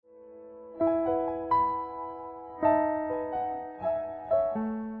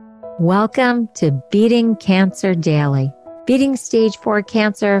Welcome to Beating Cancer Daily. Beating stage 4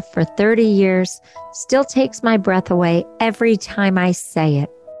 cancer for 30 years still takes my breath away every time I say it.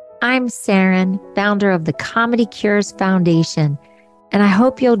 I'm Saren, founder of the Comedy Cures Foundation, and I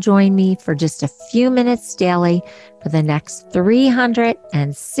hope you'll join me for just a few minutes daily for the next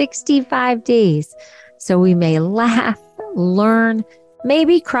 365 days so we may laugh, learn,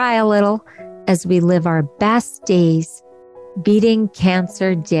 maybe cry a little as we live our best days beating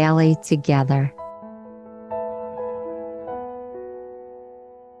cancer daily together.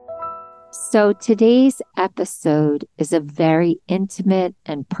 So today's episode is a very intimate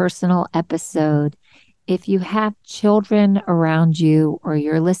and personal episode. If you have children around you or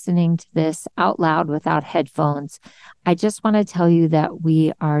you're listening to this out loud without headphones, I just want to tell you that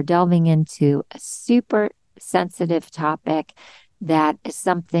we are delving into a super sensitive topic that is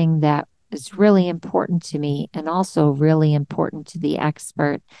something that is really important to me and also really important to the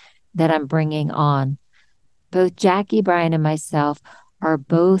expert that I'm bringing on. Both Jackie Bryan and myself are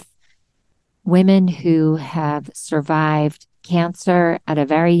both women who have survived cancer at a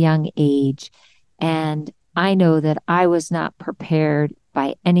very young age. And I know that I was not prepared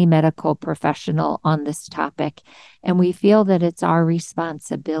by any medical professional on this topic. And we feel that it's our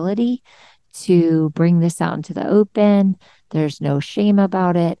responsibility to bring this out into the open. There's no shame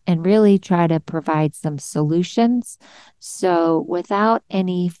about it, and really try to provide some solutions. So without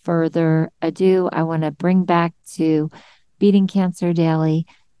any further ado, I want to bring back to Beating Cancer Daily,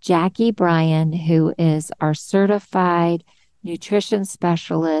 Jackie Bryan, who is our certified nutrition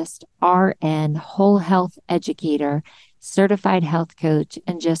specialist, RN, whole health educator, certified health coach,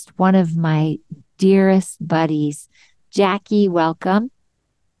 and just one of my dearest buddies. Jackie, welcome.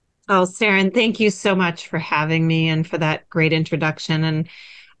 Oh, Saren, thank you so much for having me and for that great introduction. And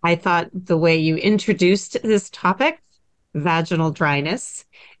I thought the way you introduced this topic, vaginal dryness,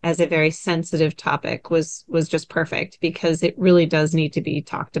 as a very sensitive topic was just perfect because it really does need to be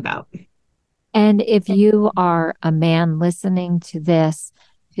talked about. And if you are a man listening to this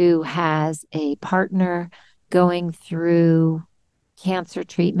who has a partner going through cancer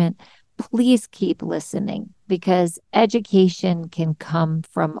treatment, please keep listening because education can come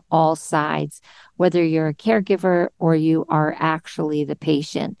from all sides, whether you're a caregiver or you are actually the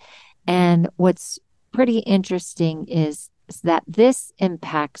patient. And what's pretty interesting is that this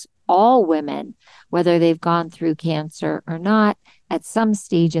impacts all women, whether they've gone through cancer or not at some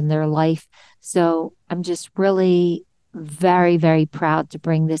stage in their life. So I'm just really very, very proud to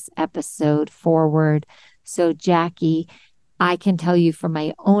bring this episode forward. So Jackie, I can tell you from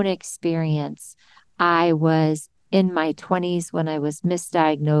my own experience, I was in my 20s when I was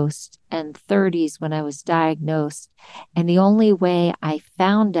misdiagnosed and 30s when I was diagnosed. And the only way I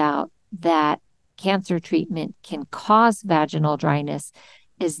found out that cancer treatment can cause vaginal dryness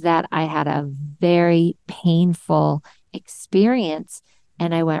is that I had a very painful experience.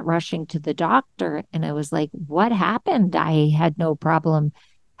 And I went rushing to the doctor and I was like, what happened? I had no problem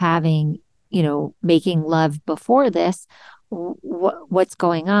having, making love before this. What's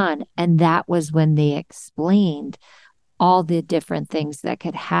going on? And that was when they explained all the different things that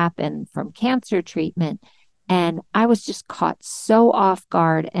could happen from cancer treatment. And I was just caught so off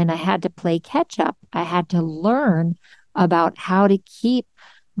guard and I had to play catch up. I had to learn about how to keep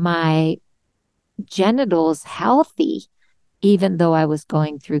my genitals healthy, even though I was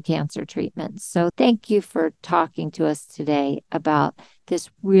going through cancer treatment. So thank you for talking to us today about this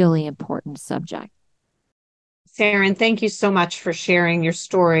really important subject. Saren, thank you so much for sharing your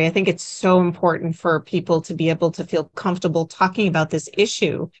story. I think it's so important for people to be able to feel comfortable talking about this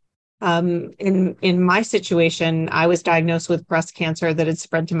issue. In my situation, I was diagnosed with breast cancer that had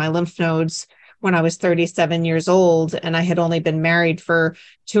spread to my lymph nodes when I was 37 years old, and I had only been married for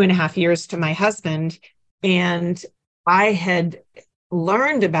 2.5 years to my husband. And I had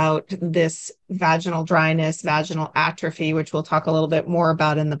learned about this vaginal dryness, vaginal atrophy, which we'll talk a little bit more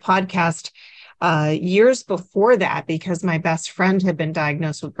about in the podcast, years before that, because my best friend had been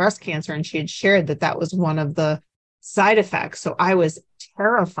diagnosed with breast cancer and she had shared that that was one of the side effects. So I was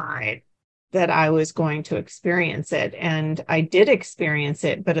terrified that I was going to experience it. And I did experience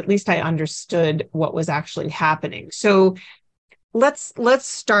it, but at least I understood what was actually happening. So let's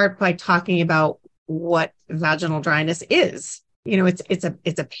start by talking about what vaginal dryness is.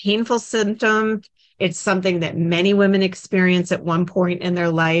 It's a painful symptom. It's something that many women experience at one point in their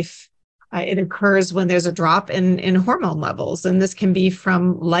life. It occurs when there's a drop in hormone levels, and this can be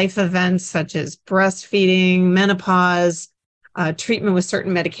from life events such as breastfeeding, menopause, treatment with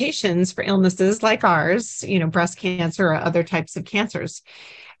certain medications for illnesses like ours, breast cancer or other types of cancers.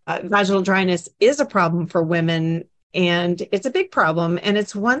 Vaginal dryness is a problem for women And it's a big problem. And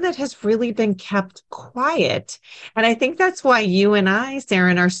it's one that has really been kept quiet. And I think that's why you and I,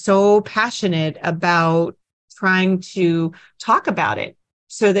 Saren, are so passionate about trying to talk about it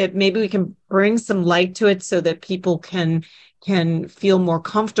so that maybe we can bring some light to it so that people can feel more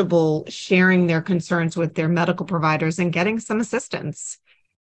comfortable sharing their concerns with their medical providers and getting some assistance.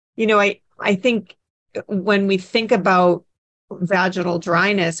 I think when we think about vaginal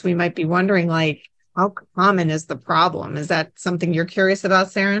dryness, we might be wondering, like, how common is the problem? Is that something you're curious about,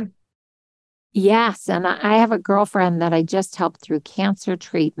 Saren? Yes. And I have a girlfriend that I just helped through cancer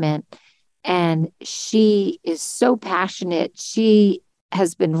treatment, and she is so passionate. She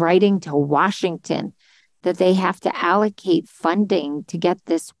has been writing to Washington that they have to allocate funding to get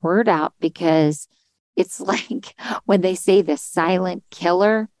this word out because it's like when they say the silent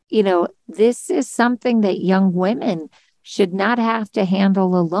killer, this is something that young women should not have to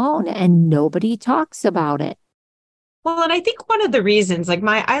handle alone, and nobody talks about it. Well, and I think one of the reasons, like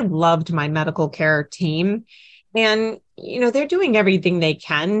I loved my medical care team, and they're doing everything they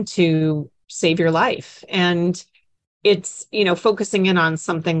can to save your life. And it's, focusing in on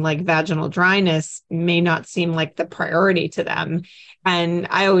something like vaginal dryness may not seem like the priority to them. And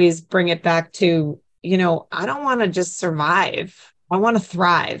I always bring it back to, I don't want to just survive. I want to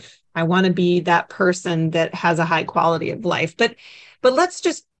thrive. I want to be that person that has a high quality of life. But let's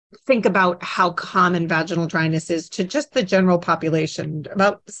just think about how common vaginal dryness is to just the general population.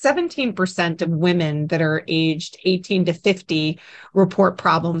 About 17% of women that are aged 18 to 50 report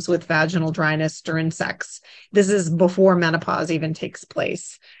problems with vaginal dryness during sex. This is before menopause even takes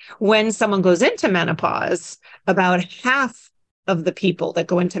place. When someone goes into menopause, about half of the people that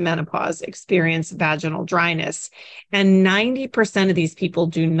go into menopause experience vaginal dryness, and 90% of these people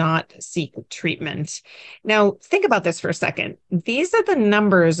do not seek treatment. Now, think about this for a second. These are the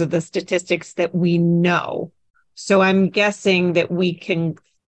numbers of the statistics that we know. So I'm guessing that we can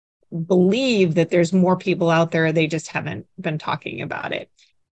believe that there's more people out there, they just haven't been talking about it.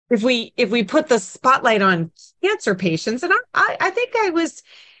 If we put the spotlight on cancer patients, and I think I was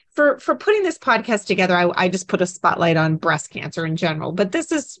for putting this podcast together, I just put a spotlight on breast cancer in general, but this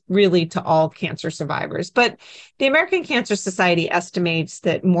is really to all cancer survivors. But the American Cancer Society estimates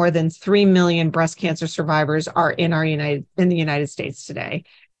that more than 3 million breast cancer survivors are in the United States today.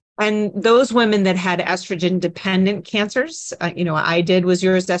 And those women that had estrogen dependent cancers, I did, was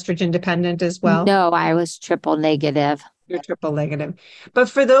yours estrogen dependent as well? No, I was triple negative. You're triple negative. But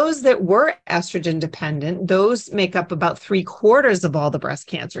for those that were estrogen dependent, those make up about 3/4 of all the breast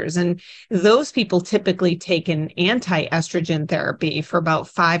cancers. And those people typically take an anti-estrogen therapy for about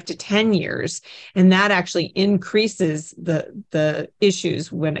 5 to 10 years. And that actually increases the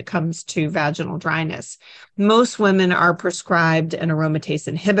issues when it comes to vaginal dryness. Most women are prescribed an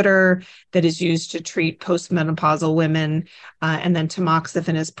aromatase inhibitor that is used to treat postmenopausal women. And then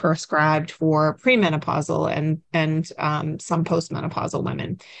tamoxifen is prescribed for premenopausal and some postmenopausal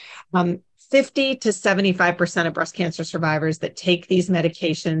women. 50 to 75% of breast cancer survivors that take these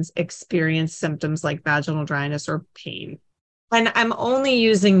medications experience symptoms like vaginal dryness or pain. And I'm only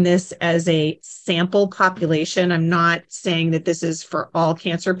using this as a sample population. I'm not saying that this is for all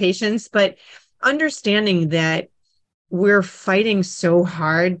cancer patients, but understanding that we're fighting so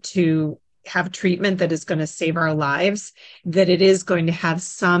hard to have treatment that is going to save our lives, that it is going to have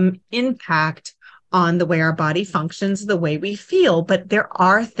some impact on the way our body functions, the way we feel. But there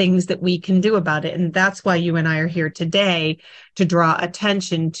are things that we can do about it. And that's why you and I are here today, to draw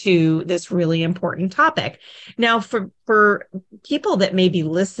attention to this really important topic. Now, for people that may be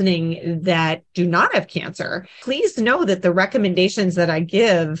listening that do not have cancer, please know that the recommendations that I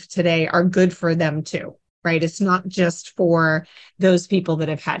give today are good for them too, right? It's not just for those people that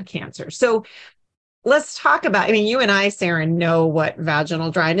have had cancer. So let's talk about, you and I, Saren, know what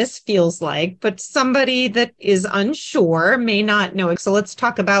vaginal dryness feels like, but somebody that is unsure may not know it. So let's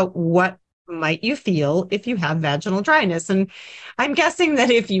talk about what might you feel if you have vaginal dryness. And I'm guessing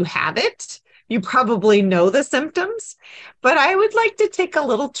that if you have it, you probably know the symptoms, but I would like to take a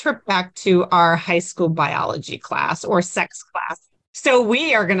little trip back to our high school biology class or sex class. So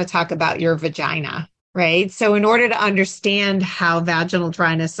we are going to talk about your vagina. Right. So in order to understand how vaginal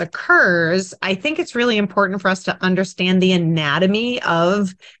dryness occurs, I think it's really important for us to understand the anatomy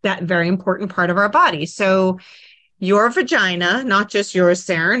of that very important part of our body. So your vagina, not just yours,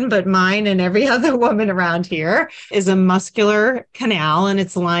 Saren, but mine and every other woman around here, is a muscular canal, and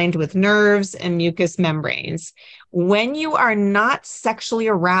it's lined with nerves and mucous membranes. When you are not sexually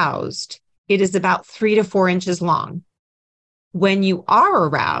aroused, it is about 3 to 4 inches long. When you are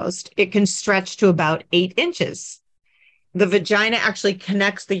aroused, it can stretch to about 8 inches. The vagina actually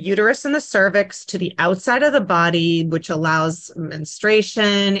connects the uterus and the cervix to the outside of the body, which allows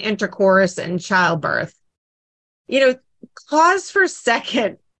menstruation, intercourse, and childbirth. Pause for a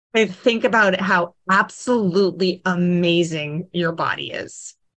second and think about how absolutely amazing your body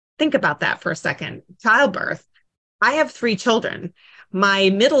is. Think about that for a second. Childbirth. I have 3 children. My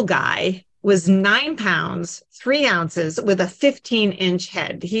middle guy was 9 pounds, 3 ounces with a 15-inch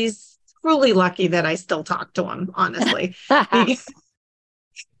head. He's truly lucky that I still talk to him, honestly,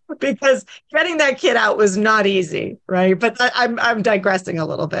 because getting that kid out was not easy, right? But I'm digressing a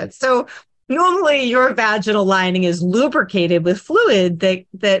little bit. So normally your vaginal lining is lubricated with fluid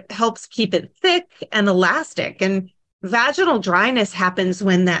that helps keep it thick and elastic. And vaginal dryness happens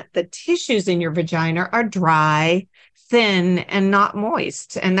when the tissues in your vagina are dry, thin, and not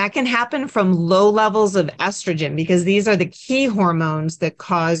moist. And that can happen from low levels of estrogen, because these are the key hormones that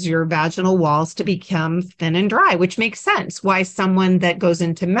cause your vaginal walls to become thin and dry, which makes sense why someone that goes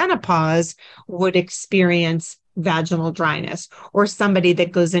into menopause would experience vaginal dryness, or somebody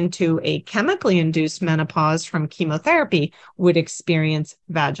that goes into a chemically induced menopause from chemotherapy would experience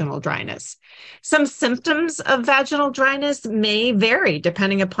vaginal dryness. Some symptoms of vaginal dryness may vary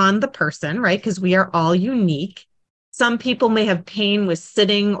depending upon the person, right? Because we are all unique. Some people may have pain with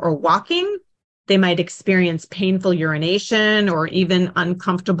sitting or walking. They might experience painful urination or even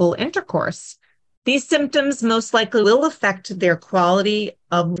uncomfortable intercourse. These symptoms most likely will affect their quality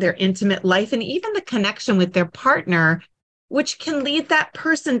of their intimate life and even the connection with their partner, which can lead that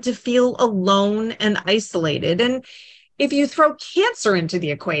person to feel alone and isolated. And if you throw cancer into the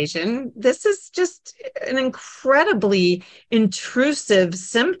equation, this is just an incredibly intrusive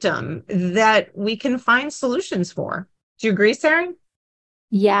symptom that we can find solutions for. Do you agree, Sarah?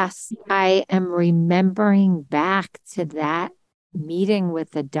 Yes, I am remembering back to that meeting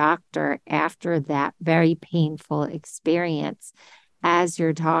with the doctor after that very painful experience as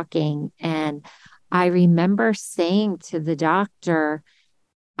you're talking. And I remember saying to the doctor,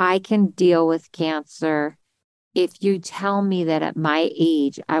 I can deal with cancer if you tell me that at my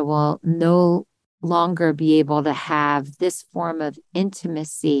age, I will no longer be able to have this form of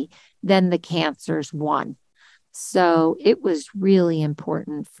intimacy, then the cancer's won. So it was really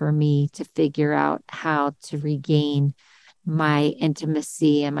important for me to figure out how to regain my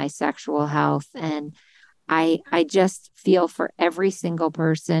intimacy and my sexual health. And I just feel for every single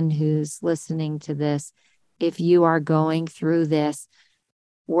person who's listening to this, if you are going through this,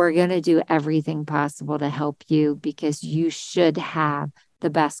 we're going to do everything possible to help you, because you should have the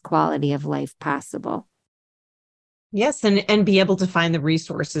best quality of life possible. Yes, and be able to find the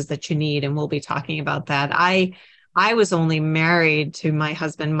resources that you need. And we'll be talking about that. I was only married to my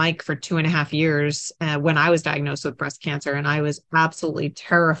husband, Mike, for 2.5 years when I was diagnosed with breast cancer. And I was absolutely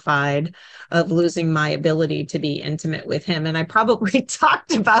terrified of losing my ability to be intimate with him. And I probably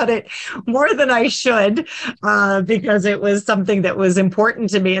talked about it more than I should because it was something that was important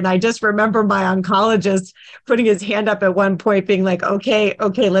to me. And I just remember my oncologist putting his hand up at one point being like, okay,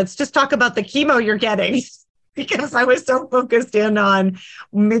 let's just talk about the chemo you're getting. Because I was so focused in on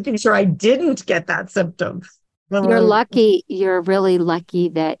making sure I didn't get that symptom. You're lucky. You're really lucky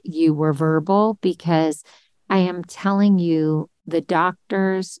that you were verbal, because I am telling you, the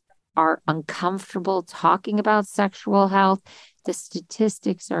doctors are uncomfortable talking about sexual health. The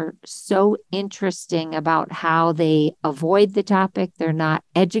statistics are so interesting about how they avoid the topic. They're not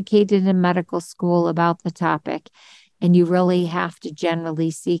educated in medical school about the topic, and you really have to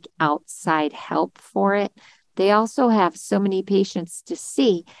generally seek outside help for it. They also have so many patients to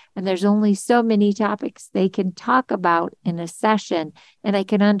see, and there's only so many topics they can talk about in a session. And I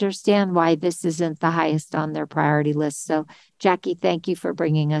can understand why this isn't the highest on their priority list. So, Jackie, thank you for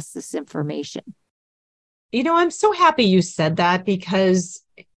bringing us this information. I'm so happy you said that, because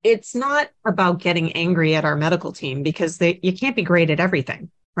it's not about getting angry at our medical team, because you can't be great at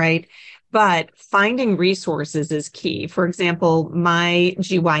everything, right? But finding resources is key. For example, my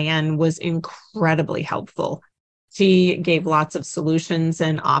GYN was incredibly helpful. She gave lots of solutions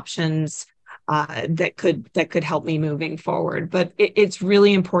and options that could help me moving forward. But it's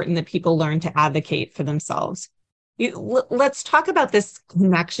really important that people learn to advocate for themselves. Let's talk about this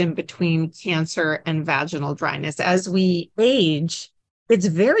connection between cancer and vaginal dryness. As we age, it's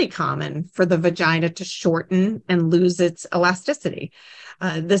very common for the vagina to shorten and lose its elasticity.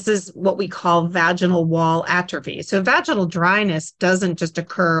 This is what we call vaginal wall atrophy. So vaginal dryness doesn't just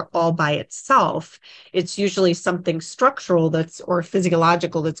occur all by itself. It's usually something structural or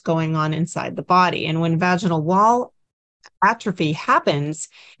physiological that's going on inside the body. And when vaginal wall atrophy happens,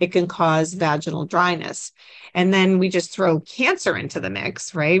 it can cause vaginal dryness. And then we just throw cancer into the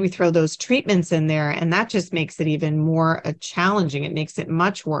mix, right? We throw those treatments in there, and that just makes it even more challenging. It makes it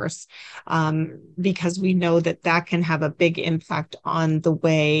much worse, because we know that that can have a big impact on the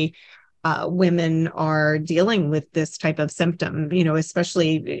way women are dealing with this type of symptom,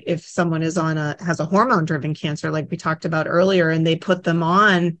 especially if someone has a hormone driven cancer, like we talked about earlier, and they put them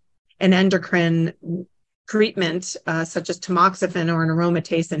on an endocrine treatment, such as tamoxifen or an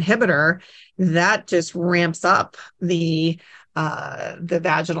aromatase inhibitor, that just ramps up the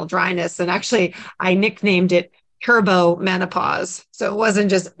vaginal dryness. And actually, I nicknamed it turbo menopause. So it wasn't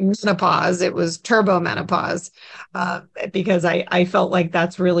just menopause, it was turbo menopause, because I felt like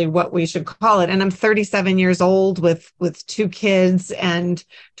that's really what we should call it. And I'm 37 years old with two kids and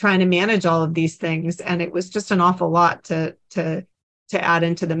trying to manage all of these things. And it was just an awful lot to add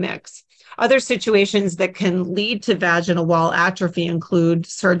into the mix. Other situations that can lead to vaginal wall atrophy include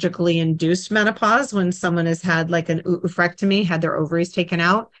surgically induced menopause, when someone has had like an oophorectomy, had their ovaries taken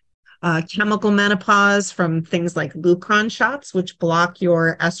out. Chemical menopause from things like Leucron shots, which block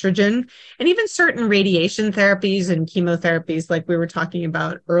your estrogen, and even certain radiation therapies and chemotherapies, like we were talking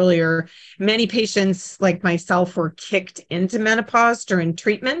about earlier. Many patients, like myself, were kicked into menopause during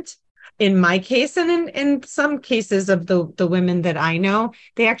treatment. In my case, and in some cases of the women that I know,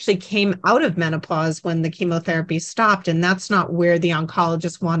 they actually came out of menopause when the chemotherapy stopped, and that's not where the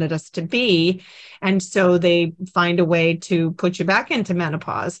oncologist wanted us to be. And so they find a way to put you back into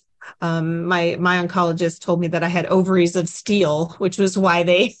menopause. My oncologist told me that I had ovaries of steel, which was why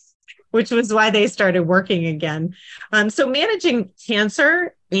they started working again. So managing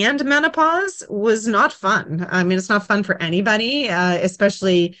cancer and menopause was not fun. I mean, it's not fun for anybody,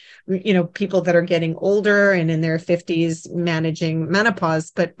 especially, people that are getting older and in their 50s managing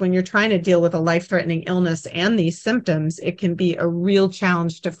menopause. But when you're trying to deal with a life-threatening illness and these symptoms, it can be a real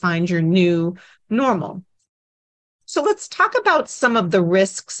challenge to find your new normal. So let's talk about some of the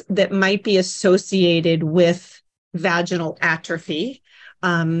risks that might be associated with vaginal atrophy.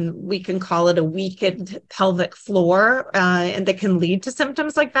 We can call it a weakened pelvic floor, and that can lead to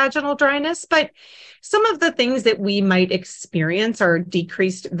symptoms like vaginal dryness. But some of the things that we might experience are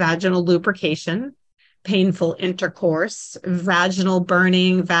decreased vaginal lubrication, painful intercourse, vaginal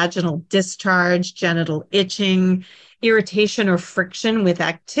burning, vaginal discharge, genital itching, irritation or friction with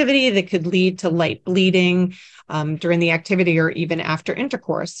activity that could lead to light bleeding during the activity or even after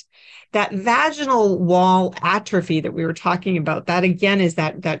intercourse. That vaginal wall atrophy that we were talking about, that again is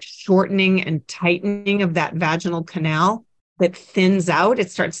that shortening and tightening of that vaginal canal that thins out.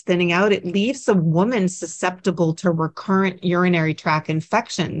 It starts thinning out. It leaves a woman susceptible to recurrent urinary tract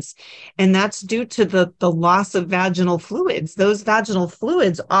infections. And that's due to the loss of vaginal fluids. Those vaginal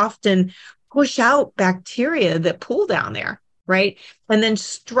fluids often push out bacteria that pool down there, right? And then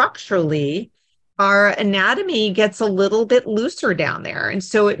structurally, our anatomy gets a little bit looser down there. And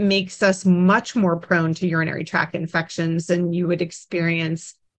so it makes us much more prone to urinary tract infections, and you would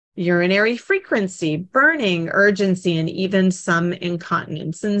experience urinary frequency, burning, urgency, and even some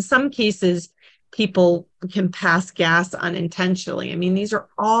incontinence. In some cases, people can pass gas unintentionally. I mean, these are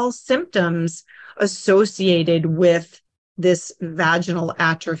all symptoms associated with this vaginal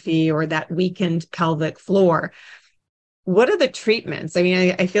atrophy or that weakened pelvic floor. What are the treatments? I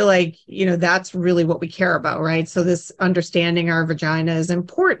mean, I feel like, that's really what we care about, right? So this understanding our vagina is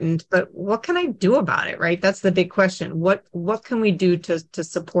important, but what can I do about it, right? That's the big question. What can we do to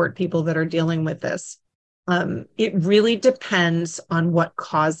support people that are dealing with this? It really depends on what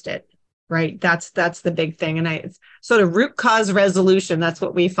caused it, right? That's the big thing. And it's sort of root cause resolution. That's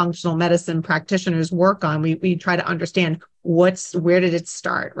what we functional medicine practitioners work on. We try to understand where did it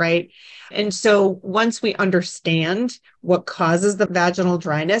start, right? And so once we understand what causes the vaginal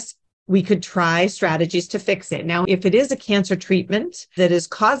dryness, we could try strategies to fix it. Now, if it is a cancer treatment that is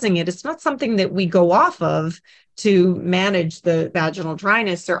causing it, it's not something that we go off of to manage the vaginal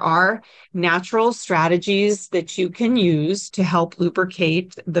dryness. There are natural strategies that you can use to help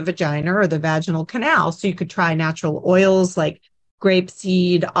lubricate the vagina or the vaginal canal. So you could try natural oils like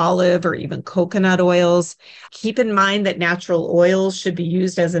grapeseed, olive, or even coconut oils. Keep in mind that natural oils should be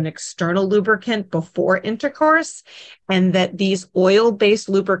used as an external lubricant before intercourse, and that these oil-based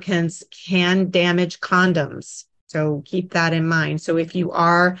lubricants can damage condoms. So keep that in mind. So if you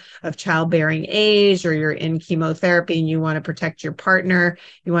are of childbearing age or you're in chemotherapy and you want to protect your partner,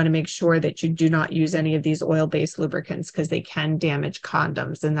 you want to make sure that you do not use any of these oil-based lubricants because they can damage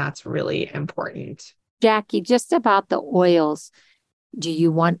condoms, and that's really important. Jackie, just about the oils. Do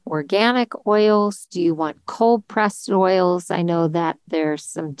you want organic oils? Do you want cold pressed oils? I know that there's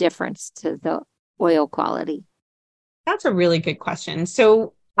some difference to the oil quality. That's a really good question.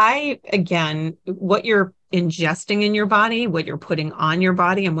 So again, what you're ingesting in your body, what you're putting on your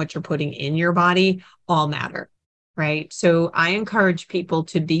body, and what you're putting in your body all matter, right? So I encourage people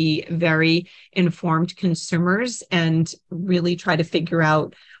to be very informed consumers and really try to figure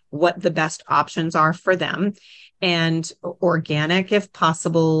out what the best options are for them. And organic, if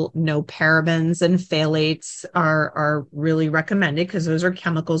possible, no parabens and phthalates are really recommended because those are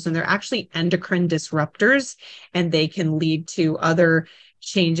chemicals and they're actually endocrine disruptors, and they can lead to other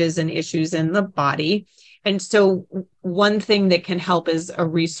changes and issues in the body. And so one thing that can help is a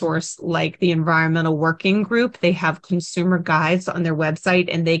resource like the Environmental Working Group. They have consumer guides on their website,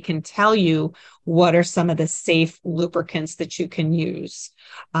 and they can tell you what are some of the safe lubricants that you can use.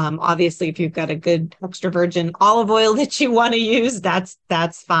 Obviously, if you've got a good extra virgin olive oil that you want to use, that's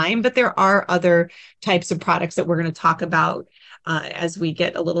fine. But there are other types of products that we're going to talk about as we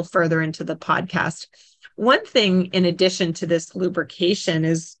get a little further into the podcast. One thing in addition to this lubrication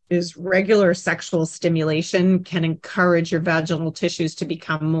is regular sexual stimulation can encourage your vaginal tissues to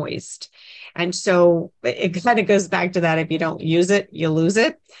become moist. And so it kind of goes back to that. If you don't use it, you lose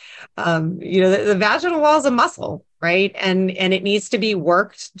it. The vaginal wall is a muscle, right? And it needs to be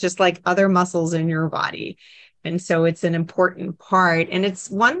worked just like other muscles in your body. And so it's an important part. And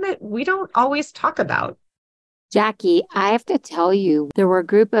it's one that we don't always talk about. Jackie, I have to tell you, there were a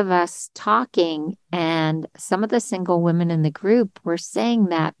group of us talking, and some of the single women in the group were saying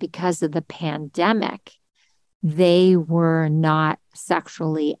that because of the pandemic, they were not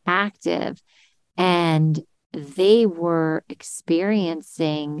sexually active and they were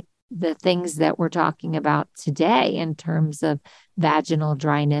experiencing the things that we're talking about today in terms of vaginal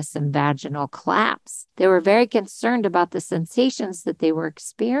dryness and vaginal collapse. They were very concerned about the sensations that they were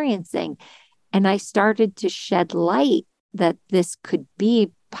experiencing. And I started to shed light that this could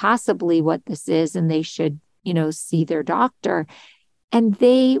be possibly what this is, and they should, see their doctor. And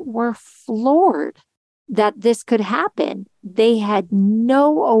they were floored that this could happen. They had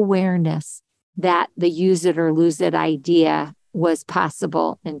no awareness that the use it or lose it idea was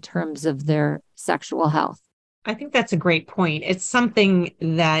possible in terms of their sexual health. I think that's a great point. It's something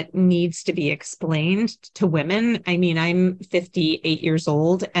that needs to be explained to women. I mean, I'm 58 years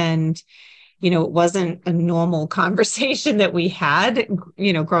old, and it wasn't a normal conversation that we had,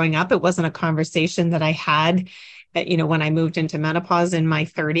 growing up. It wasn't a conversation that I had, when I moved into menopause in my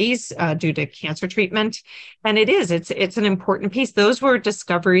 30s due to cancer treatment. And it's an important piece. Those were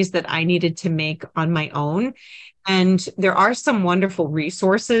discoveries that I needed to make on my own. And there are some wonderful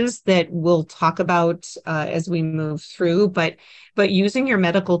resources that we'll talk about as we move through. But using your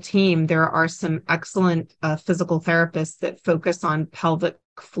medical team, there are some excellent physical therapists that focus on pelvic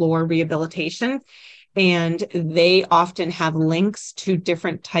floor rehabilitation. And they often have links to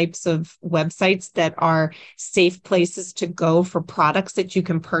different types of websites that are safe places to go for products that you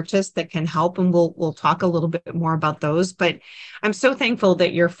can purchase that can help. And we'll talk a little bit more about those. But I'm so thankful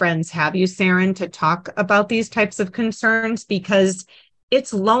that your friends have you, Saren, to talk about these types of concerns, because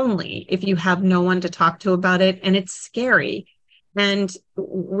it's lonely if you have no one to talk to about it, and it's scary. And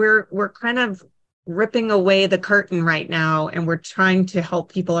we're kind of ripping away the curtain right now, and we're trying to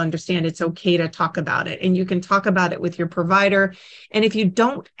help people understand it's okay to talk about it, and you can talk about it with your provider. And if you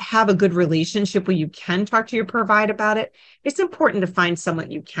don't have a good relationship where you can talk to your provider about it, it's important to find someone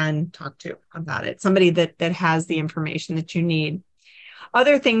you can talk to about it, somebody that has the information that you need.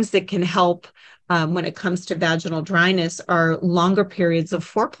 Other things that can help when it comes to vaginal dryness are longer periods of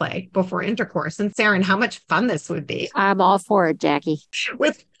foreplay before intercourse. And Saren, how much fun this would be. I'm all for it, Jackie.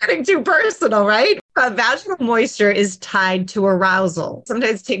 With getting too personal, right? Vaginal moisture is tied to arousal.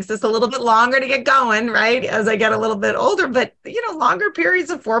 Sometimes it takes us a little bit longer to get going, right? As I get a little bit older, but longer periods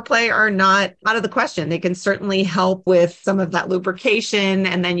of foreplay are not out of the question. They can certainly help with some of that lubrication,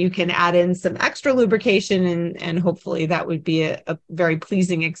 and then you can add in some extra lubrication, and hopefully that would be a very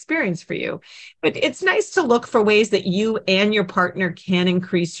pleasing experience for you. But it's nice to look for ways that you and your partner can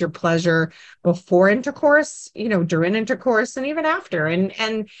increase your pleasure before intercourse, during intercourse, and even after. And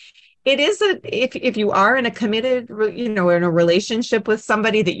it is if you are in a committed, in a relationship with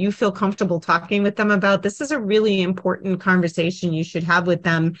somebody that you feel comfortable talking with them about, this is a really important conversation you should have with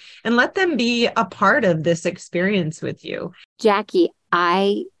them, and let them be a part of this experience with you. Jackie,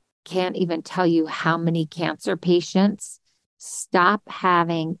 I can't even tell you how many cancer patients stop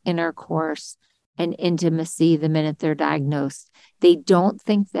having intercourse and intimacy the minute they're diagnosed. They don't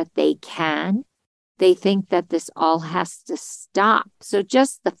think that they can. They think that this all has to stop. So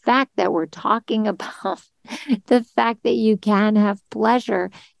just the fact that we're talking about the fact that you can have pleasure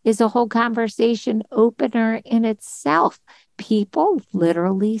is a whole conversation opener in itself. People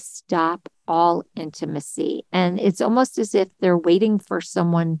literally stop all intimacy. And it's almost as if they're waiting for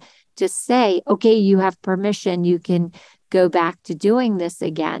someone to say, okay, you have permission, you can go back to doing this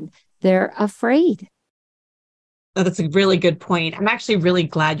again. They're afraid. Oh, that's a really good point. I'm actually really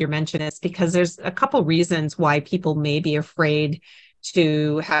glad you're mentioning this because there's a couple reasons why people may be afraid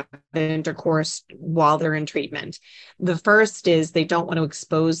to have intercourse while they're in treatment. The first is they don't want to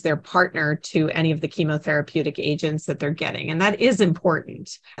expose their partner to any of the chemotherapeutic agents that they're getting. And that is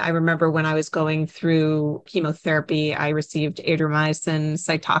important. I remember when I was going through chemotherapy, I received Adriamycin,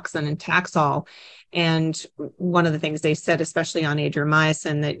 Cytoxan, and Taxol. And one of the things they said, especially on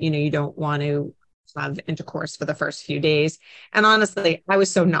Adriamycin, that, you don't want to have intercourse for the first few days. And honestly, I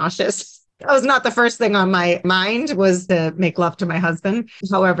was so nauseous. That was not the first thing on my mind, was to make love to my husband.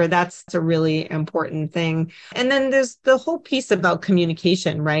 However, that's a really important thing. And then there's the whole piece about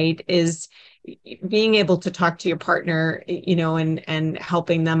communication, right? Is being able to talk to your partner, and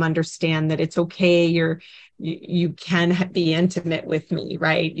helping them understand that it's okay. You can be intimate with me,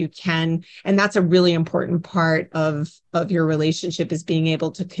 right? You can, and that's a really important part of your relationship, is being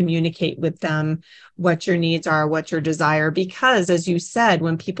able to communicate with them what your needs are, what your desire, because as you said,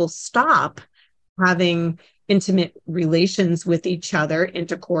 when people stop having intimate relations with each other,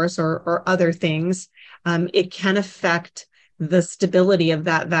 intercourse or other things, it can affect the stability of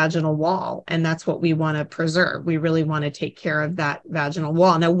that vaginal wall. And that's what we want to preserve. We really want to take care of that vaginal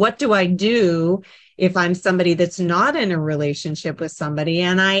wall. Now, what do I do if I'm somebody that's not in a relationship with somebody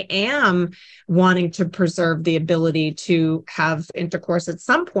and I am wanting to preserve the ability to have intercourse at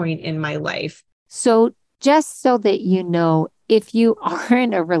some point in my life? So just so that you know, if you are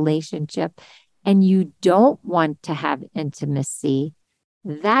in a relationship and you don't want to have intimacy,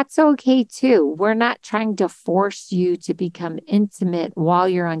 that's okay too. We're not trying to force you to become intimate while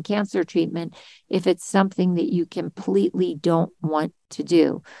you're on cancer treatment if it's something that you completely don't want to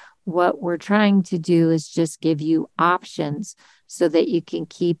do. What we're trying to do is just give you options so that you can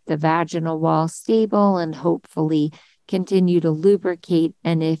keep the vaginal wall stable and hopefully continue to lubricate.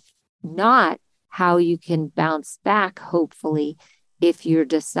 And if not, how you can bounce back, hopefully, if you're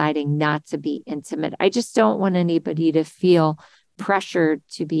deciding not to be intimate. I just don't want anybody to feel pressured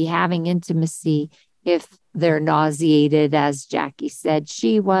to be having intimacy if they're nauseated, as Jackie said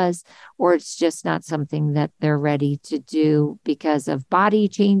she was, or it's just not something that they're ready to do because of body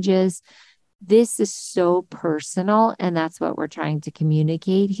changes. This is so personal, and that's what we're trying to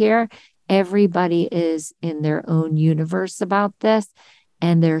communicate here. Everybody is in their own universe about this,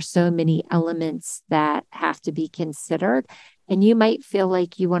 and there are so many elements that have to be considered. And you might feel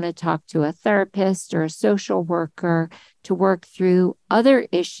like you want to talk to a therapist or a social worker to work through other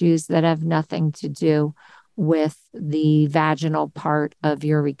issues that have nothing to do with the vaginal part of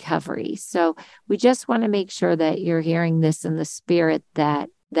your recovery. So we just want to make sure that you're hearing this in the spirit that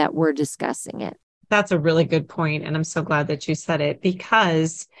we're discussing it. That's a really good point. And I'm so glad that you said it,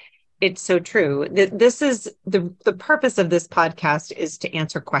 because it's so true. This is the purpose of this podcast, is to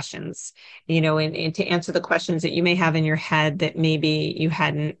answer questions, and to answer the questions that you may have in your head that maybe you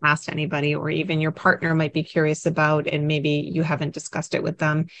hadn't asked anybody, or even your partner might be curious about, and maybe you haven't discussed it with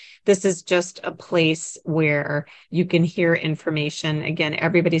them. This is just a place where you can hear information. Again,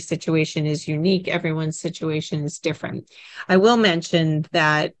 everybody's situation is unique. Everyone's situation is different. I will mention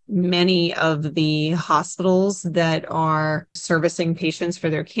that many of the hospitals that are servicing patients for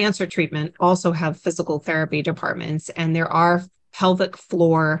their cancer treatment also have physical therapy departments, and there are pelvic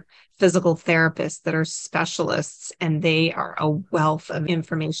floor physical therapists that are specialists, and they are a wealth of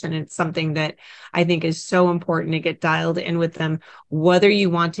information. It's something that I think is so important to get dialed in with them, whether you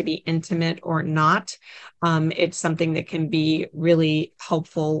want to be intimate or not. It's something that can be really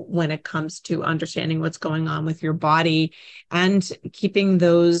helpful when it comes to understanding what's going on with your body and keeping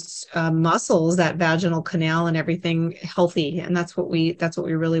those muscles, that vaginal canal and everything, healthy. And that's what we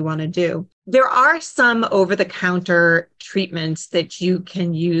really want to do. There are some over-the-counter treatments that you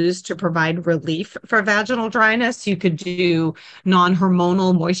can use to provide relief for vaginal dryness. You could do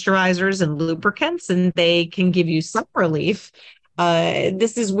non-hormonal moisturizers and lubricants, and they can give you some relief.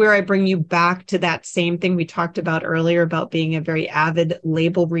 This is where I bring you back to that same thing we talked about earlier about being a very avid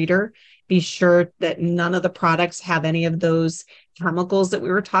label reader. Be sure that none of the products have any of those chemicals that we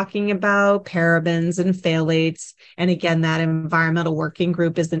were talking about, parabens and phthalates. And again, that environmental working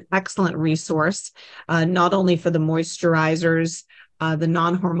group is an excellent resource, not only for the moisturizers, the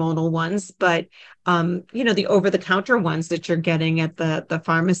non-hormonal ones, but the over-the-counter ones that you're getting at the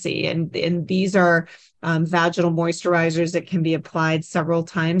pharmacy. And these are vaginal moisturizers that can be applied several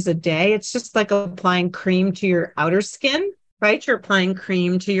times a day. It's just like applying cream to your outer skin, right? You're applying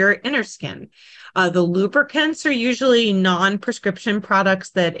cream to your inner skin. The lubricants are usually non-prescription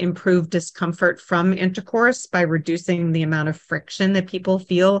products that improve discomfort from intercourse by reducing the amount of friction that people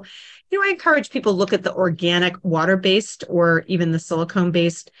feel. I encourage people to look at the organic water-based or even the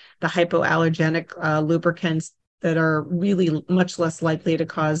silicone-based, the hypoallergenic lubricants that are really much less likely to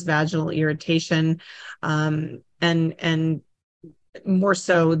cause vaginal irritation, and more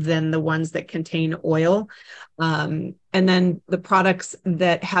so than the ones that contain oil. And then the products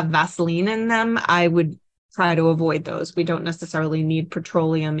that have Vaseline in them, I would try to avoid those. We don't necessarily need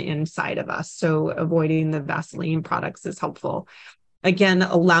petroleum inside of us, so avoiding the Vaseline products is helpful. Again,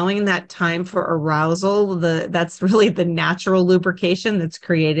 allowing that time for arousal, that's really the natural lubrication that's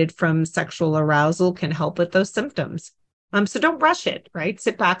created from sexual arousal can help with those symptoms. So don't rush it, right?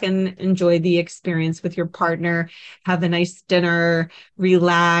 Sit back and enjoy the experience with your partner, have a nice dinner,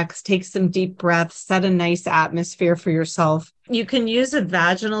 relax, take some deep breaths, set a nice atmosphere for yourself. You can use a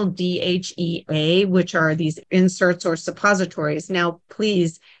vaginal DHEA, which are these inserts or suppositories. Now,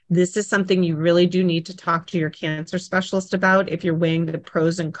 please, this is something you really do need to talk to your cancer specialist about if you're weighing the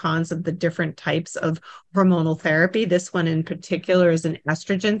pros and cons of the different types of hormonal therapy. This one in particular is an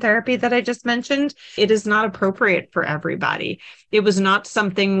estrogen therapy that I just mentioned. It is not appropriate for everybody. It was not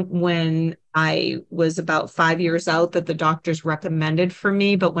something when I was about 5 years out that the doctors recommended for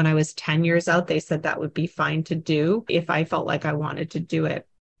me, but when I was 10 years out, they said that would be fine to do if I felt like I wanted to do it.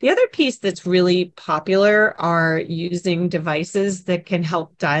 The other piece that's really popular are using devices that can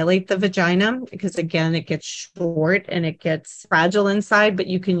help dilate the vagina, because again, it gets short and it gets fragile inside, but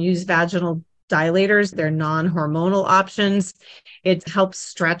you can use vaginal dilators. They're non-hormonal options. It helps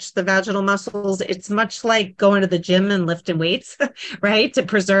stretch the vaginal muscles. It's much like going to the gym and lifting weights, right? To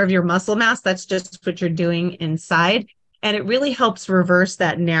preserve your muscle mass. That's just what you're doing inside. And it really helps reverse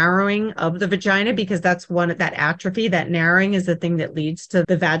that narrowing of the vagina, because that's that atrophy, that narrowing is the thing that leads to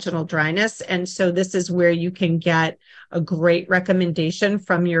the vaginal dryness. And so this is where you can get a great recommendation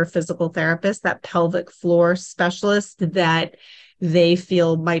from your physical therapist, that pelvic floor specialist that they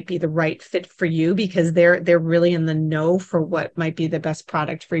feel might be the right fit for you, because they're really in the know for what might be the best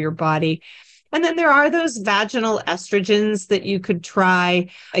product for your body. And then there are those vaginal estrogens that you could try.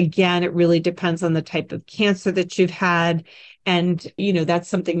 Again, it really depends on the type of cancer that you've had. And, that's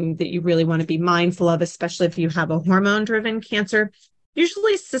something that you really want to be mindful of, especially if you have a hormone-driven cancer.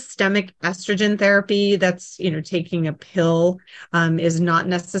 Usually systemic estrogen therapy, that's, taking a pill, is not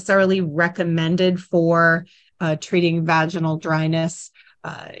necessarily recommended for treating vaginal dryness.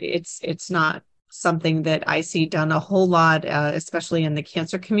 It's not something that I see done a whole lot, especially in the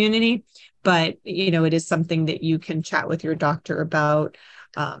cancer community. But, it is something that you can chat with your doctor about.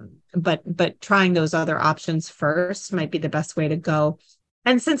 But trying those other options first might be the best way to go.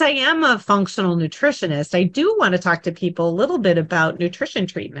 And since I am a functional nutritionist, I do want to talk to people a little bit about nutrition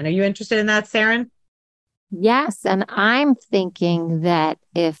treatment. Are you interested in that, Saren? Yes. And I'm thinking that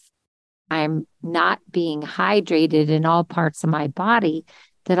if I'm not being hydrated in all parts of my body,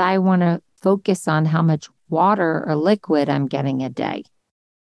 that I want to focus on how much water or liquid I'm getting a day.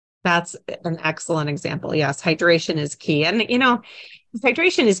 That's an excellent example. Yes, hydration is key. And,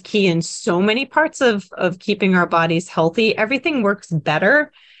 hydration is key in so many parts of keeping our bodies healthy. Everything works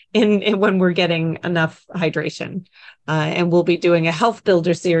better in when we're getting enough hydration. And we'll be doing a health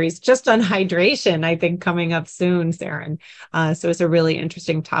builder series just on hydration, I think, coming up soon, Saren. So it's a really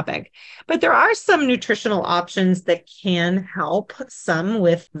interesting topic. But there are some nutritional options that can help some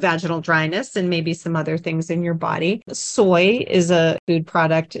with vaginal dryness and maybe some other things in your body. Soy is a food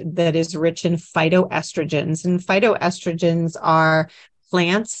product that is rich in phytoestrogens, and phytoestrogens are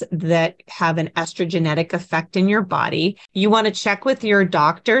plants that have an estrogenetic effect in your body. You want to check with your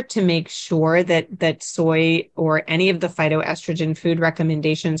doctor to make sure that soy or any of the phytoestrogen food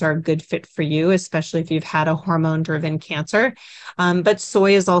recommendations are a good fit for you, especially if you've had a hormone-driven cancer. But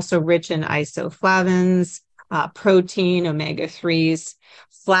soy is also rich in isoflavones, protein, omega-3s.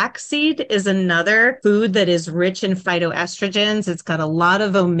 Flaxseed is another food that is rich in phytoestrogens. It's got a lot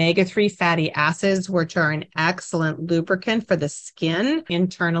of omega-3 fatty acids, which are an excellent lubricant for the skin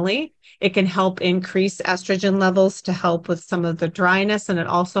internally. It can help increase estrogen levels to help with some of the dryness, and it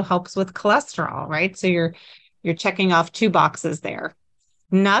also helps with cholesterol, right? So you're checking off 2 boxes there.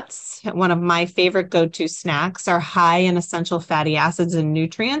 Nuts, one of my favorite go-to snacks, are high in essential fatty acids and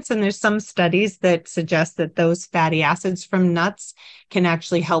nutrients. And there's some studies that suggest that those fatty acids from nuts can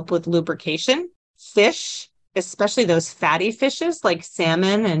actually help with lubrication. Fish, especially those fatty fishes like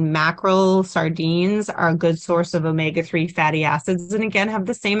salmon and mackerel, sardines, are a good source of omega-3 fatty acids. And again, have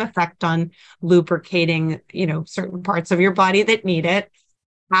the same effect on lubricating, certain parts of your body that need it.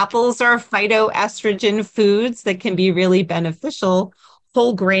 Apples are phytoestrogen foods that can be really beneficial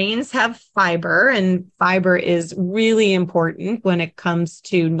Whole grains have fiber, and fiber is really important when it comes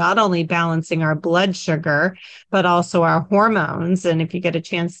to not only balancing our blood sugar, but also our hormones. And if you get a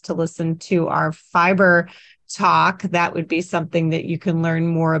chance to listen to our fiber talk, that would be something that you can learn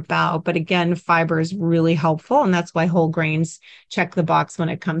more about. But again, fiber is really helpful, and that's why whole grains check the box when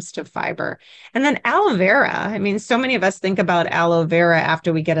it comes to fiber. And then aloe vera. I mean, so many of us think about aloe vera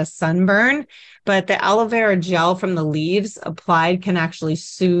after we get a sunburn, but the aloe vera gel from the leaves applied can actually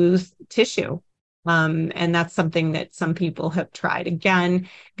soothe tissue. And that's something that some people have tried. Again,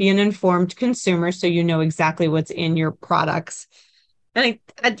 be an informed consumer so you know exactly what's in your products. And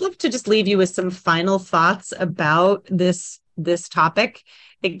I'd love to just leave you with some final thoughts about this topic.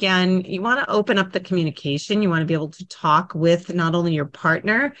 Again, you want to open up the communication. You want to be able to talk with not only your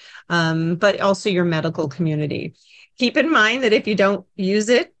partner, but also your medical community. Keep in mind that if you don't use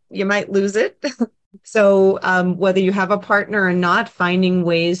it, you might lose it. So whether you have a partner or not, finding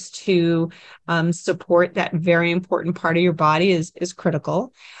ways to support that very important part of your body is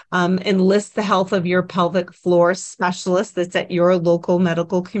critical. Enlist the health of your pelvic floor specialist that's at your local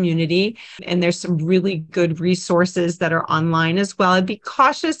medical community. And there's some really good resources that are online as well. I'd be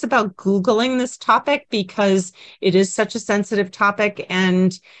cautious about Googling this topic because it is such a sensitive topic,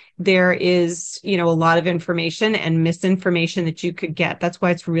 and there is, a lot of information and misinformation that you could get. That's why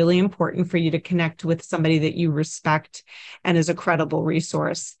it's really important for you to connect with somebody that you respect and is a credible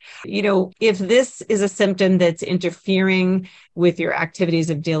resource. If this is a symptom that's interfering with your activities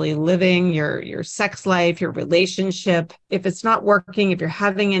of daily living, your sex life, your relationship, if it's not working, if you're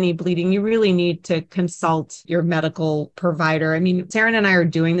having any bleeding, you really need to consult your medical provider. I mean, Sarah and I are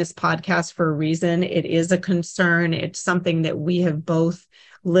doing this podcast for a reason. It is a concern. It's something that we have both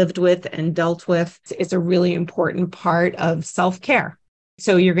lived with and dealt with. It's a really important part of self-care.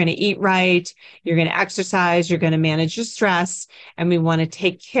 So you're going to eat right, you're going to exercise, you're going to manage your stress, and we want to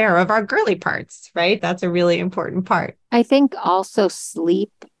take care of our girly parts, right? That's a really important part. I think also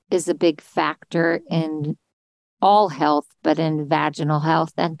sleep is a big factor in all health, but in vaginal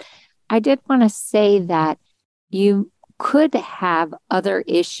health. And I did want to say that you could have other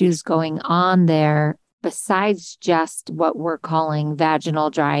issues going on there besides just what we're calling vaginal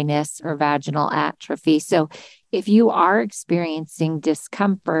dryness or vaginal atrophy. So if you are experiencing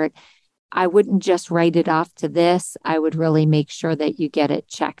discomfort, I wouldn't just write it off to this. I would really make sure that you get it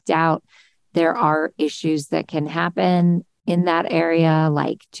checked out. There are issues that can happen in that area,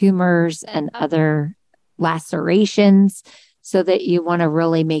 like tumors and other lacerations, so that you want to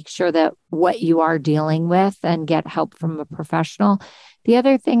really make sure that what you are dealing with and get help from a professional. The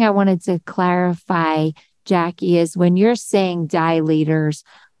other thing I wanted to clarify, Jackie, is when you're saying dilators,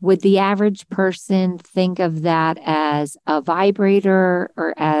 would the average person think of that as a vibrator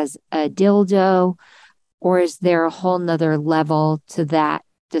or as a dildo, or is there a whole nother level to that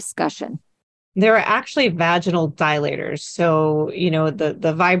discussion? There are actually vaginal dilators. So,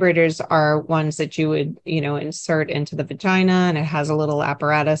 the vibrators are ones that you would, insert into the vagina, and it has a little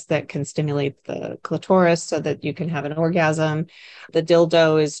apparatus that can stimulate the clitoris so that you can have an orgasm. The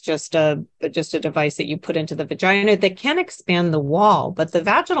dildo is just a device that you put into the vagina that can expand the wall. But the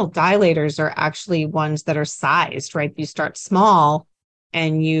vaginal dilators are actually ones that are sized, right? You start small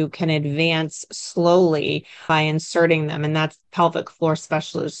and you can advance slowly by inserting them. And that's pelvic floor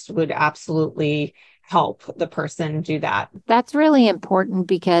specialists would absolutely help the person do that. That's really important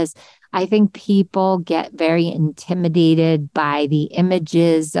because I think people get very intimidated by the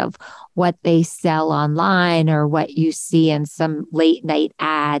images of what they sell online or what you see in some late night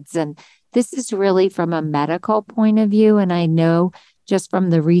ads. And this is really from a medical point of view. And I know just from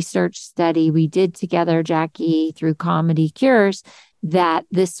the research study we did together, Jackie, through Comedy Cures, that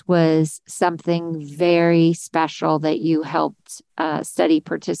this was something very special that you helped study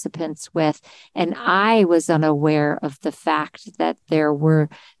participants with. And I was unaware of the fact that there were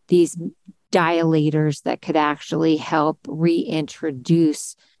these dilators that could actually help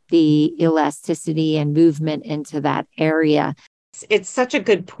reintroduce the elasticity and movement into that area. It's such a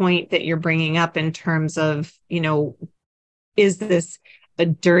good point that you're bringing up in terms of, is this a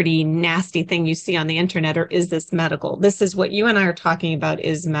dirty, nasty thing you see on the internet, or is this medical? This is what you and I are talking about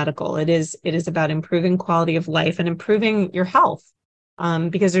is medical. It is about improving quality of life and improving your health,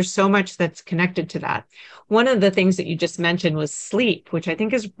 because there's so much that's connected to that. One of the things that you just mentioned was sleep, which I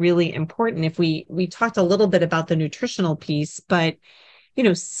think is really important. If we talked a little bit about the nutritional piece, but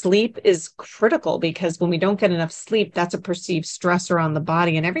sleep is critical because when we don't get enough sleep, that's a perceived stressor on the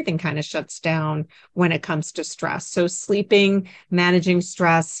body, and everything kind of shuts down when it comes to stress. So sleeping, managing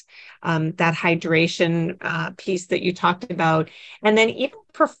stress, that hydration piece that you talked about, and then even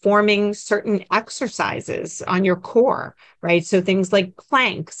performing certain exercises on your core, right? So things like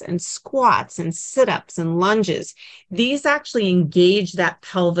planks and squats and sit-ups and lunges, these actually engage that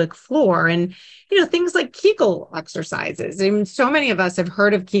pelvic floor. And, things like Kegel exercises. I mean, so many of us have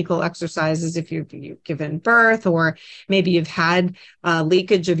heard of Kegel exercises if you've given birth, or maybe you've had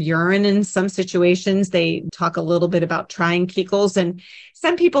leakage of urine in some situations. They talk a little bit about trying Kegels, and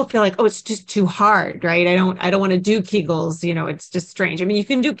some people feel like, oh, it's just too hard, right? I don't want to do Kegels. It's just strange. I mean, you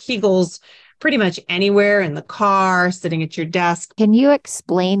can do Kegels pretty much anywhere, in the car, sitting at your desk. Can you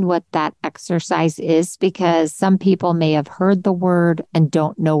explain what that exercise is? Because some people may have heard the word and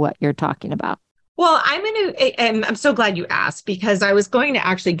don't know what you're talking about. Well, I'm so glad you asked, because I was going to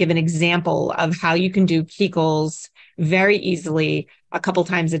actually give an example of how you can do Kegels very easily a couple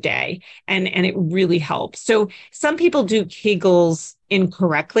times a day. And it really helps. So some people do Kegels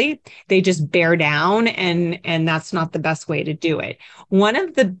incorrectly. They just bear down, and that's not the best way to do it. One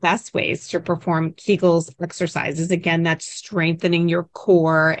of the best ways to perform Kegels exercises, again, that's strengthening your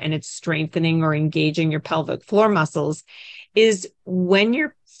core and it's strengthening or engaging your pelvic floor muscles, is when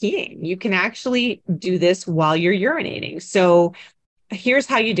you're peeing. You can actually do this while you're urinating. So here's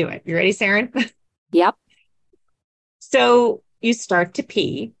how you do it. You ready, Saren? Yep. So you start to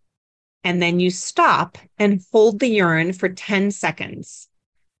pee, and then you stop and hold the urine for 10 seconds.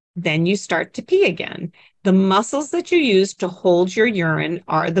 Then you start to pee again. The muscles that you use to hold your urine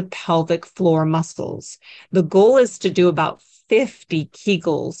are the pelvic floor muscles. The goal is to do about 50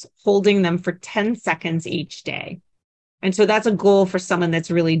 Kegels, holding them for 10 seconds each day. And so that's a goal for someone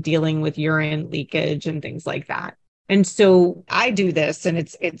that's really dealing with urine leakage and things like that. And so I do this, and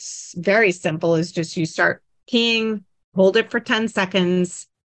it's very simple. It's just you start peeing, hold it for 10 seconds,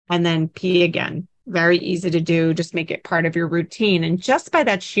 and then pee again. Very easy to do. Just make it part of your routine. And just by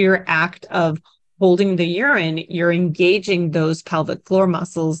that sheer act of holding the urine, you're engaging those pelvic floor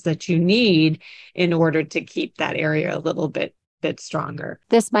muscles that you need in order to keep that area a little bit stronger.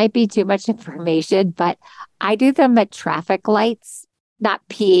 This might be too much information, but I do them at traffic lights, not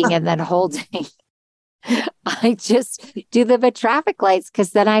peeing and then holding. I just do them at traffic lights because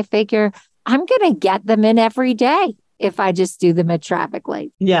then I figure I'm going to get them in every day if I just do them at traffic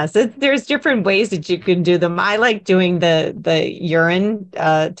lights. Yes, there's different ways that you can do them. I like doing the urine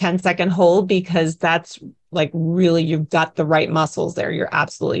 10-second hold, because that's like really, you've got the right muscles there. You're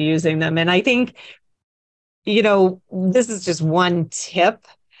absolutely using them. And I think, this is just one tip,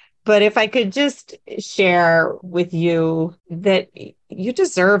 but if I could just share with you that you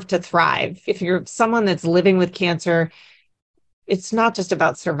deserve to thrive. If you're someone that's living with cancer, it's not just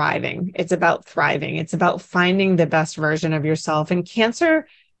about surviving. It's about thriving. It's about finding the best version of yourself. And cancer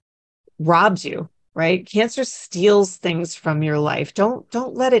robs you, right? Cancer steals things from your life.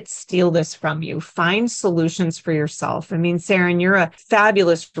 Don't let it steal this from you. Find solutions for yourself. I mean, Saren, you're a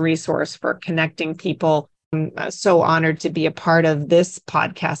fabulous resource for connecting people. I'm so honored to be a part of this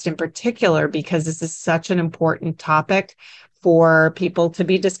podcast in particular, because this is such an important topic for people to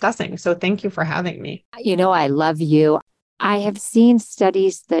be discussing. So thank you for having me. I love you. I have seen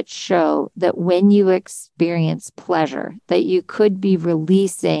studies that show that when you experience pleasure, that you could be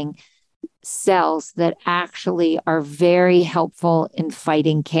releasing cells that actually are very helpful in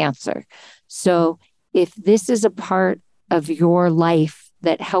fighting cancer. So if this is a part of your life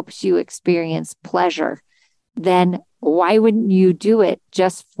that helps you experience pleasure, then why wouldn't you do it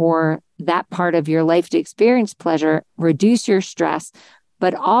just for that part of your life to experience pleasure, reduce your stress,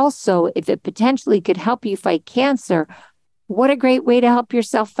 but also if it potentially could help you fight cancer, what a great way to help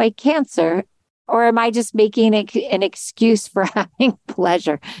yourself fight cancer. Or am I just making an excuse for having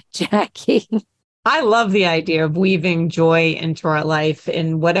pleasure, Jackie? I love the idea of weaving joy into our life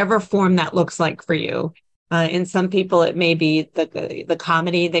in whatever form that looks like for you. In some people, it may be the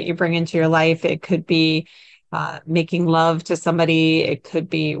comedy that you bring into your life. It could be making love to somebody. It could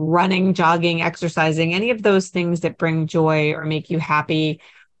be running, jogging, exercising. Any of those things that bring joy or make you happy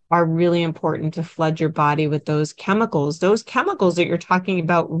are really important to flood your body with those chemicals. Those chemicals that you're talking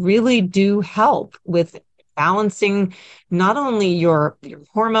about really do help with balancing not only your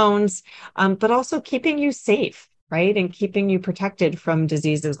hormones, but also keeping you safe, right? And keeping you protected from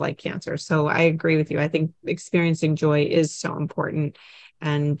diseases like cancer. So I agree with you. I think experiencing joy is so important,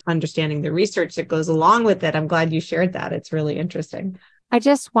 and understanding the research that goes along with it. I'm glad you shared that. It's really interesting. I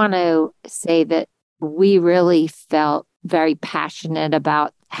just want to say that we really felt very passionate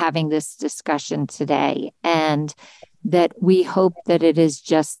about having this discussion today, and that we hope that it is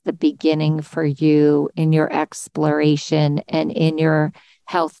just the beginning for you in your exploration and in your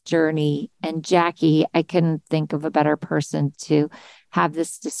health journey. And Jackie, I couldn't think of a better person to have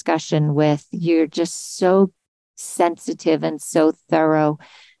this discussion with. You're just so sensitive and so thorough.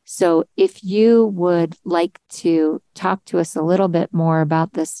 So if you would like to talk to us a little bit more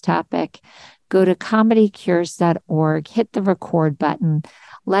about this topic, go to comedycures.org, hit the record button.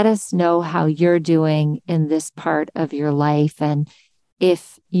 Let us know how you're doing in this part of your life. And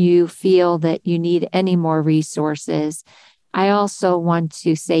if you feel that you need any more resources, I also want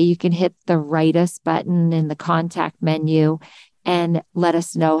to say you can hit the write us button in the contact menu and let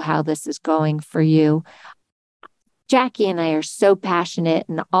us know how this is going for you. Jackie and I are so passionate,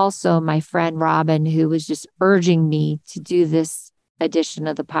 and also my friend Robin, who was just urging me to do this edition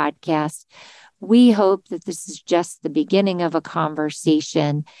of the podcast. We hope that this is just the beginning of a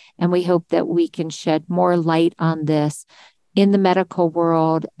conversation, and we hope that we can shed more light on this in the medical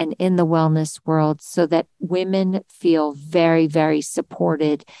world and in the wellness world so that women feel very, very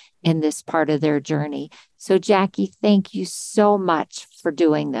supported in this part of their journey. So, Jackie, thank you so much for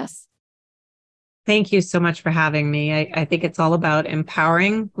doing this. Thank you so much for having me. I think it's all about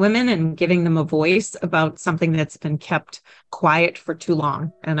empowering women and giving them a voice about something that's been kept quiet for too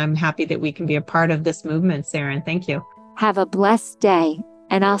long. And I'm happy that we can be a part of this movement, Saren. Thank you. Have a blessed day,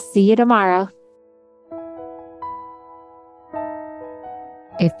 and I'll see you tomorrow.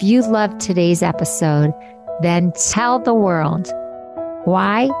 If you loved today's episode, then tell the world.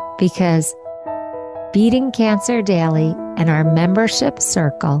 Why? Because Beating Cancer Daily and our membership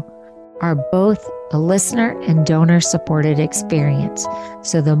circle are both a listener and donor supported experience.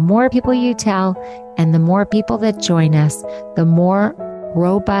 So the more people you tell and the more people that join us, the more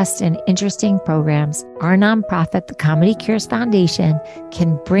robust and interesting programs our nonprofit, the Comedy Cures Foundation,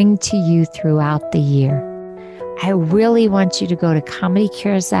 can bring to you throughout the year. I really want you to go to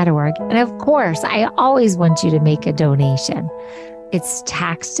comedycures.org. And of course, I always want you to make a donation. It's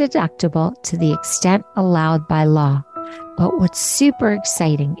tax deductible to the extent allowed by law. But what's super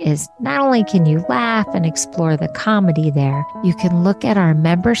exciting is not only can you laugh and explore the comedy there, you can look at our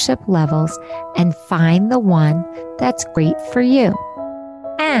membership levels and find the one that's great for you.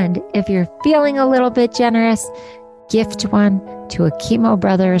 And if you're feeling a little bit generous, gift one to a chemo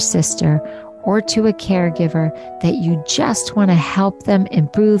brother or sister or to a caregiver that you just want to help them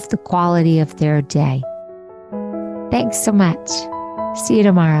improve the quality of their day. Thanks so much. See you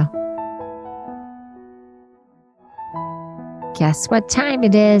tomorrow. Guess what time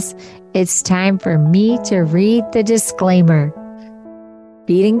it is? It's time for me to read the disclaimer.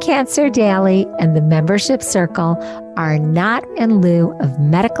 Beating Cancer Daily and the membership circle are not in lieu of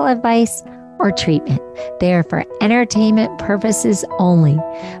medical advice or treatment. They are for entertainment purposes only.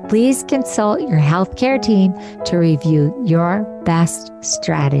 Please consult your healthcare team to review your best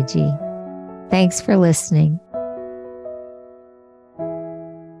strategy. Thanks for listening.